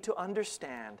 we need to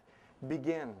understand,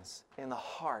 begins in the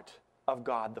heart of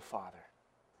God the Father.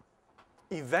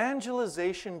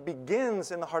 Evangelization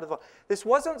begins in the heart of the world. This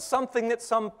wasn't something that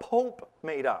some pope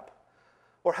made up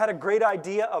or had a great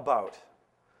idea about.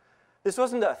 This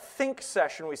wasn't a think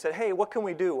session. We said, hey, what can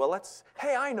we do? Well,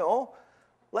 hey, I know.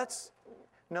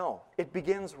 No, it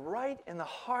begins right in the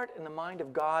heart and the mind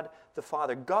of God the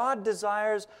Father. God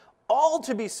desires all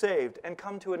to be saved and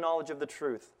come to a knowledge of the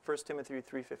truth. 1 Timothy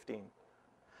 3:15.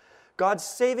 God's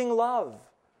saving love,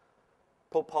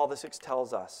 Pope Paul VI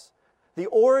tells us. The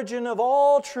origin of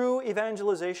all true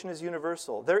evangelization is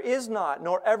universal. There is not,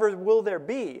 nor ever will there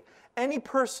be, any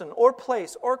person or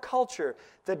place or culture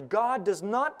that God does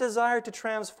not desire to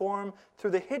transform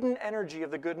through the hidden energy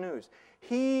of the good news.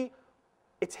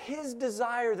 It's His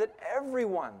desire that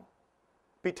everyone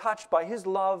be touched by His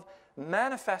love,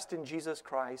 manifest in Jesus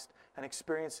Christ and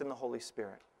experienced in the Holy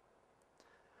Spirit.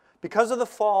 Because of the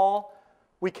fall,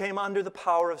 we came under the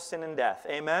power of sin and death.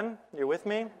 Amen? You're with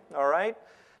me? All right?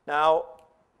 Now,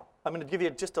 I'm going to give you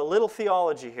just a little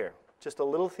theology here. Just a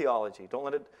little theology. Don't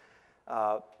let it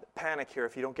panic here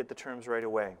if you don't get the terms right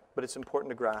away. But it's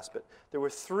important to grasp it. There were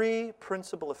three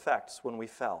principal effects when we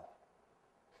fell.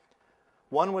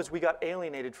 One was we got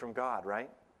alienated from God, right?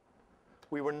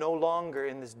 We were no longer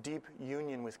in this deep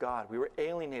union with God. We were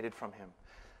alienated from Him.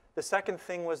 The second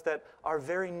thing was that our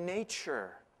very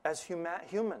nature as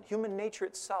human nature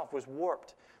itself was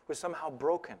warped, was somehow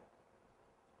broken.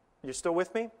 You still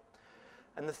with me?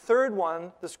 And the third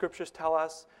one, the Scriptures tell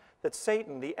us that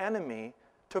Satan, the enemy,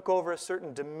 took over a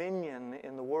certain dominion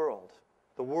in the world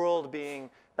being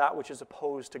that which is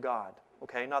opposed to God.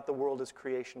 Okay, not the world as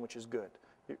creation, which is good.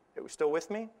 You still with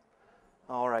me?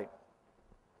 All right.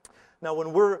 Now,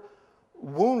 when we're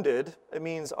wounded, it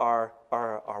means our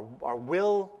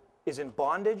will is in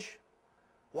bondage.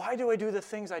 Why do I do the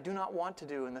things I do not want to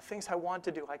do, and the things I want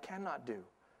to do I cannot do?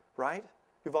 Right?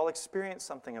 You've all experienced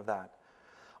something of that.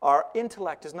 Our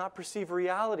intellect does not perceive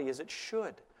reality as it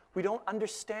should. We don't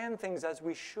understand things as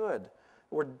we should.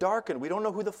 We're darkened. We don't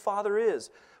know who the Father is.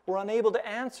 We're unable to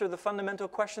answer the fundamental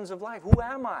questions of life. Who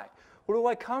am I? Where do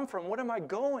I come from? What am I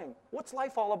going? What's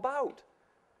life all about?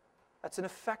 That's an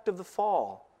effect of the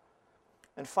fall.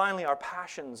 And finally, our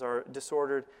passions are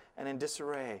disordered and in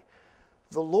disarray.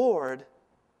 The Lord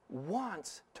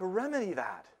wants to remedy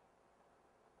that.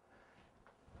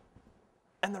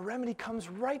 And the remedy comes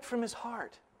right from His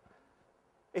heart.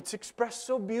 It's expressed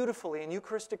so beautifully in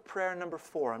Eucharistic prayer number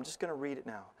 4. I'm just going to read it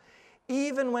now.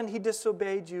 Even when he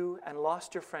disobeyed you and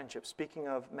lost your friendship, speaking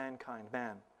of mankind,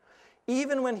 man.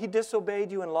 Even when he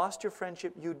disobeyed you and lost your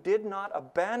friendship, you did not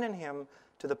abandon him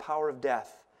to the power of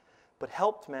death, but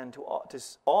helped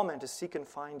all men to seek and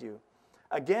find you.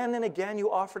 Again and again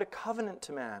you offered a covenant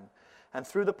to man, and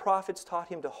through the prophets taught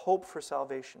him to hope for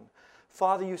salvation.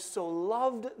 Father, you so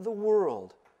loved the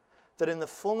world that in the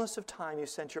fullness of time you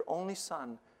sent your only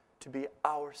Son to be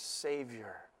our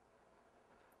Savior.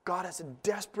 God has a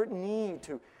desperate need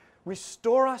to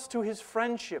restore us to His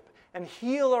friendship and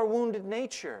heal our wounded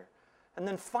nature. And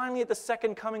then finally at the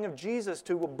second coming of Jesus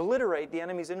to obliterate the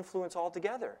enemy's influence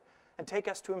altogether and take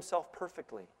us to Himself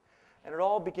perfectly. And it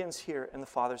all begins here in the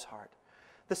Father's heart.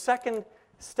 The second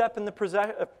step in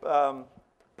the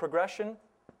progression,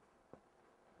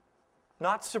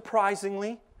 not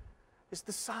surprisingly, is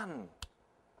the Son.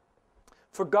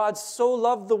 For God so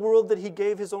loved the world that He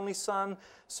gave His only Son,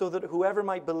 so that whoever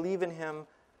might believe in Him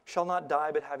shall not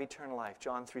die but have eternal life.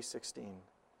 John 3:16.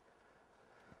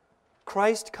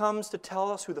 Christ comes to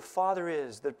tell us who the Father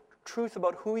is, the truth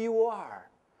about who you are,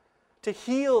 to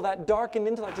heal that darkened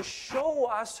intellect, to show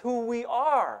us who we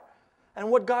are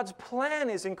and what God's plan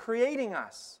is in creating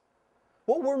us,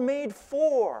 what we're made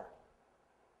for.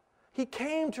 He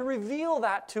came to reveal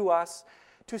that to us,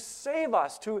 to save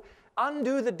us, to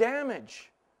undo the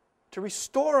damage, to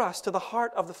restore us to the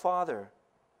heart of the Father.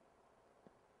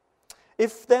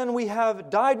 If then we have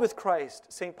died with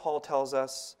Christ, St. Paul tells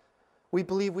us, we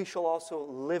believe we shall also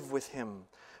live with Him.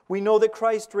 We know that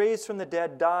Christ, raised from the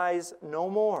dead, dies no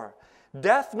more.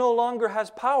 Death no longer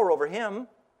has power over Him.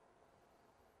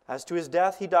 As to His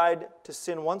death, He died to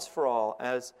sin once for all,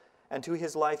 and to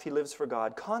His life He lives for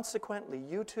God. Consequently,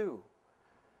 you too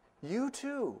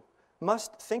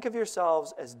must think of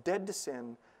yourselves as dead to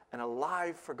sin and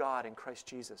alive for God in Christ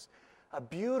Jesus. A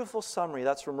beautiful summary.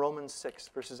 That's from Romans 6,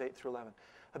 verses 8 through 11.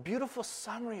 A beautiful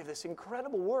summary of this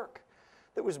incredible work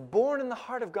that was born in the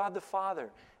heart of God the Father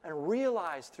and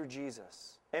realized through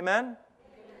Jesus. Amen? Amen.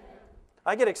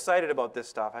 I get excited about this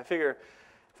stuff. I figure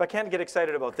if I can't get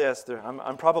excited about this,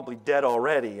 I'm probably dead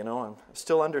already. I'm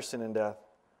still under sin and death.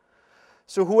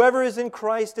 So whoever is in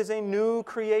Christ is a new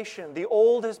creation. The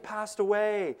old has passed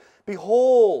away.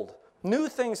 Behold, new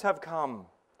things have come.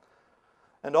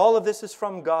 And all of this is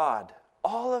from God,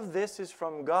 All of this is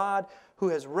from God, who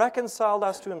has reconciled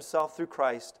us to himself through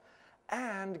Christ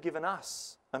and given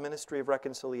us a ministry of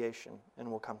reconciliation. And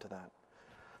we'll come to that.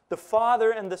 The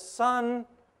Father and the Son,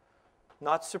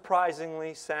 not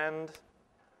surprisingly, send,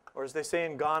 or as they say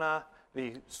in Ghana,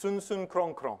 the Sun Sun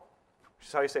Krong Krong, which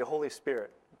is how you say Holy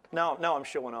Spirit. Now I'm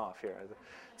showing off here.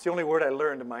 It's the only word I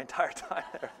learned in my entire time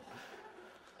there.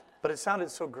 But it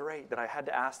sounded so great that I had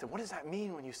to ask them, what does that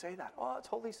mean when you say that? Oh, it's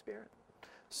Holy Spirit.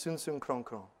 Sun Sun Krong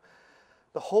Krong.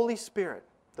 The Holy Spirit,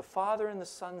 the Father and the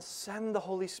Son send the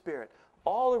Holy Spirit,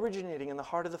 all originating in the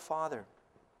heart of the Father.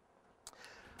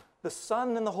 The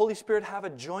Son and the Holy Spirit have a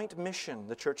joint mission,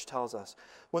 the church tells us.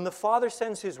 When the Father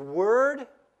sends his Word,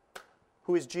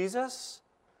 who is Jesus,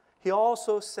 he always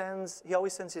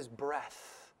sends his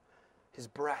breath. His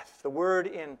breath. The word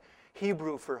in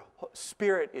Hebrew for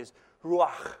spirit is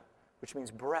ruach, which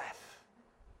means breath.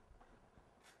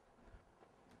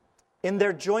 In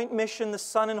their joint mission, the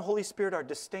Son and Holy Spirit are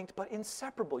distinct but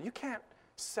inseparable. You can't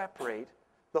separate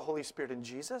the Holy Spirit and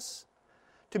Jesus.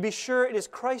 To be sure, it is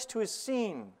Christ who is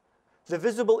seen, the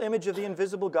visible image of the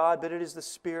invisible God, but it is the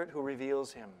Spirit who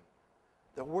reveals him.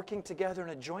 They're working together in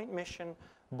a joint mission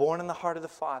born in the heart of the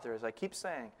Father. As I keep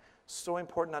saying, so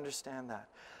important to understand that.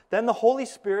 Then the Holy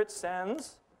Spirit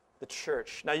sends the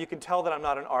church. Now you can tell that I'm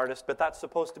not an artist, but that's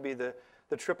supposed to be the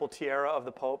triple tiara of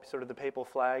the Pope, sort of the papal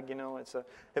flag, you know. If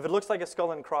it looks like a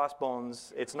skull and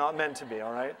crossbones, it's not meant to be,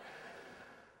 all right?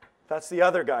 That's the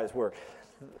other guy's work.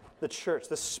 The church.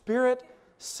 The Spirit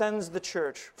sends the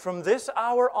church. From this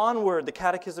hour onward, the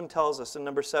Catechism tells us in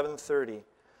number 730,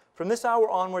 from this hour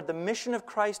onward, the mission of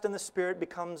Christ and the Spirit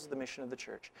becomes the mission of the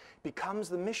church. Becomes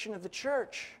the mission of the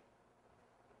church.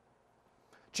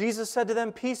 Jesus said to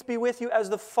them, peace be with you. As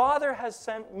the Father has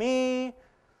sent me,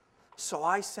 so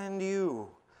I send you.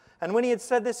 And when he had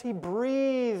said this, he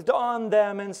breathed on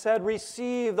them and said,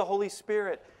 receive the Holy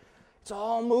Spirit. It's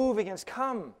all moving. It's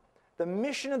come. The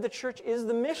mission of the church is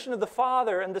the mission of the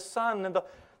Father and the Son and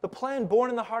the plan born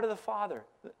in the heart of the Father.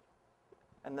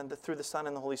 And then through the Son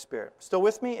and the Holy Spirit. Still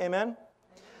with me? Amen? Amen.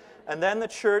 And then the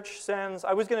church sends,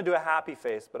 I was going to do a happy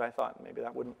face, but I thought maybe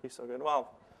that wouldn't be so good.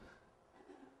 Well,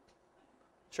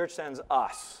 church sends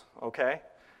us, okay?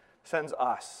 Sends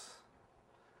us.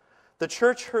 The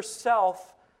church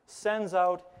herself sends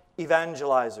out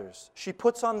evangelizers. She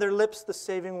puts on their lips the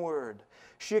saving word.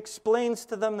 She explains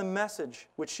to them the message,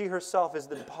 which she herself is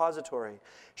the depository.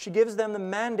 She gives them the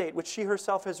mandate, which she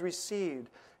herself has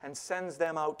received, and sends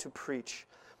them out to preach.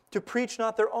 To preach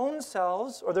not their own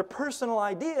selves or their personal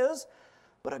ideas,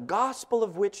 but a gospel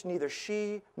of which neither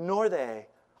she nor they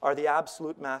are the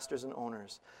absolute masters and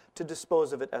owners, to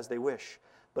dispose of it as they wish,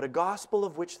 but a gospel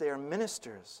of which they are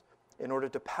ministers in order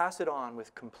to pass it on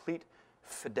with complete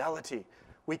fidelity.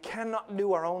 We cannot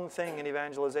do our own thing in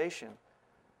evangelization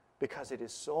because it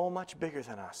is so much bigger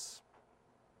than us.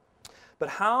 But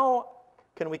how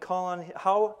can they call on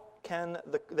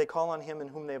him in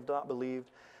whom they have not believed?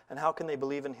 And how can they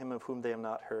believe in him of whom they have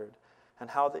not heard? And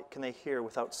how can they hear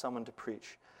without someone to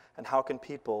preach? And how can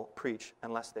people preach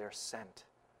unless they are sent?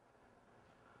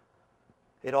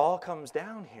 It all comes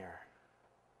down here.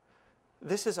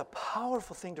 This is a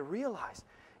powerful thing to realize.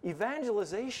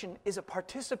 Evangelization is a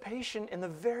participation in the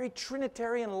very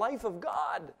Trinitarian life of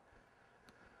God.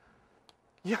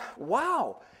 Yeah,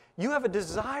 wow. You have a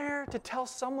desire to tell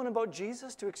someone about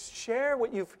Jesus, to share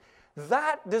what you've...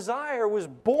 That desire was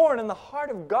born in the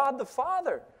heart of God the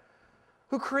Father,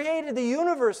 who created the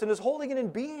universe and is holding it in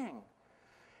being.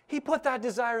 He put that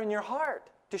desire in your heart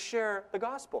to share the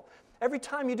gospel. Every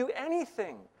time you do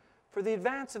anything for the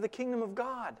advance of the kingdom of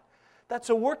God, that's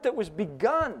a work that was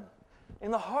begun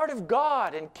in the heart of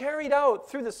God and carried out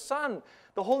through the Son,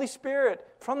 the Holy Spirit,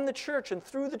 from the church and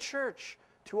through the church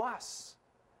to us.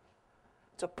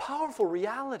 It's a powerful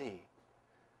reality.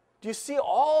 Do you see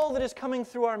all that is coming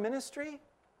through our ministry?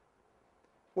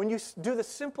 When you do the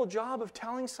simple job of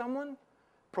telling someone,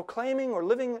 proclaiming or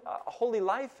living a holy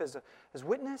life as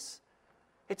witness,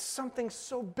 it's something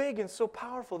so big and so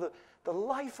powerful. The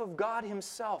life of God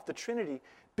himself, the Trinity,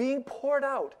 being poured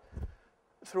out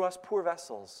through us poor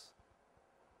vessels.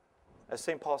 As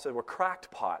St. Paul said, we're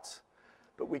cracked pots,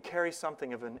 but we carry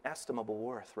something of inestimable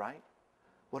worth, right?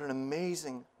 What an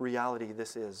amazing reality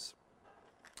this is.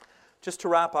 Just to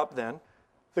wrap up then,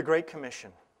 the Great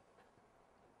Commission.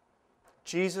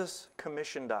 Jesus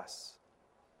commissioned us.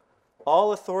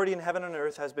 All authority in heaven and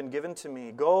earth has been given to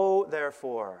me. Go,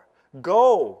 therefore,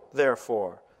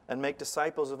 and make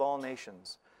disciples of all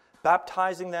nations,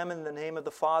 baptizing them in the name of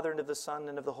the Father and of the Son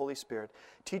and of the Holy Spirit.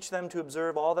 Teach them to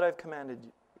observe all that I've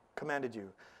commanded you.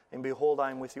 And behold,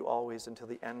 I am with you always until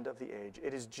the end of the age.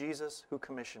 It is Jesus who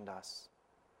commissioned us.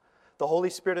 The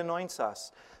Holy Spirit anoints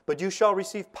us. But you shall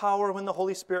receive power when the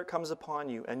Holy Spirit comes upon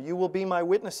you, and you will be my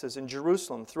witnesses in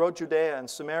Jerusalem, throughout Judea and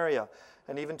Samaria,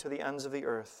 and even to the ends of the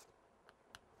earth.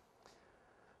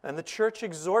 And the church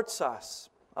exhorts us.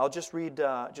 I'll just read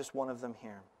just one of them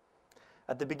here.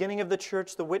 At the beginning of the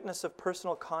church, the witness of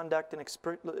personal conduct and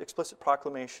explicit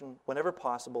proclamation, whenever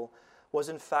possible, was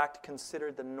in fact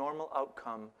considered the normal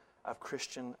outcome of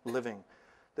Christian living.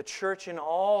 The church in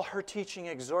all her teaching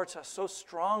exhorts us so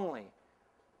strongly.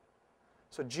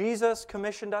 So Jesus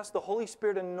commissioned us, the Holy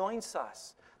Spirit anoints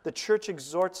us, the church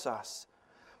exhorts us.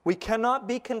 We cannot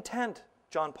be content,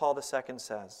 John Paul II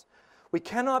says. We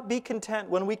cannot be content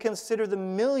when we consider the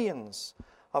millions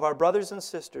of our brothers and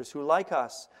sisters who, like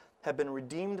us, have been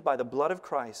redeemed by the blood of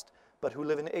Christ, but who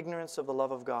live in ignorance of the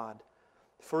love of God.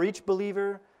 For each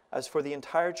believer, as for the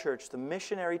entire church, the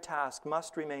missionary task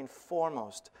must remain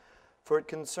foremost, for it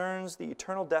concerns the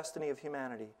eternal destiny of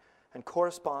humanity and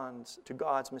corresponds to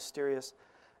God's mysterious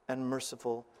and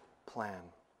merciful plan.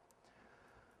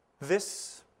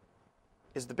 This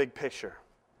is the big picture.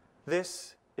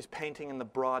 This is painting in the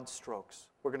broad strokes.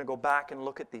 We're going to go back and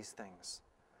look at these things.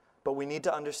 But we need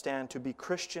to understand to be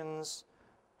Christians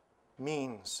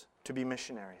means to be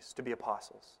missionaries, to be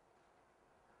apostles.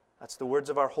 That's the words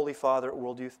of our Holy Father at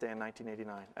World Youth Day in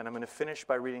 1989. And I'm going to finish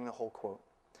by reading the whole quote.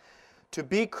 To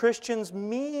be Christians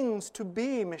means to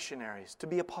be missionaries, to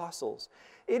be apostles.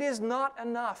 It is not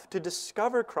enough to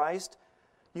discover Christ.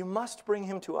 You must bring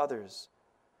him to others.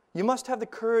 You must have the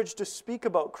courage to speak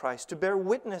about Christ, to bear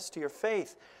witness to your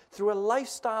faith through a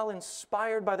lifestyle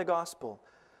inspired by the gospel.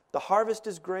 The harvest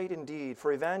is great indeed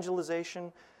for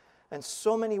evangelization, and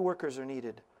so many workers are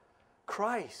needed.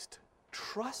 Christ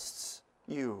trusts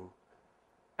you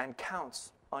and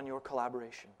counts on your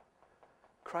collaboration.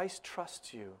 Christ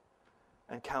trusts you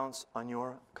and counts on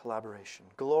your collaboration.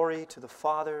 Glory to the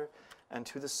Father, and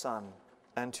to the Son,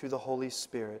 and to the Holy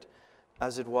Spirit,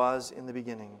 as it was in the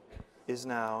beginning, is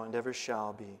now, and ever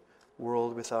shall be,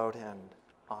 world without end.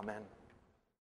 Amen.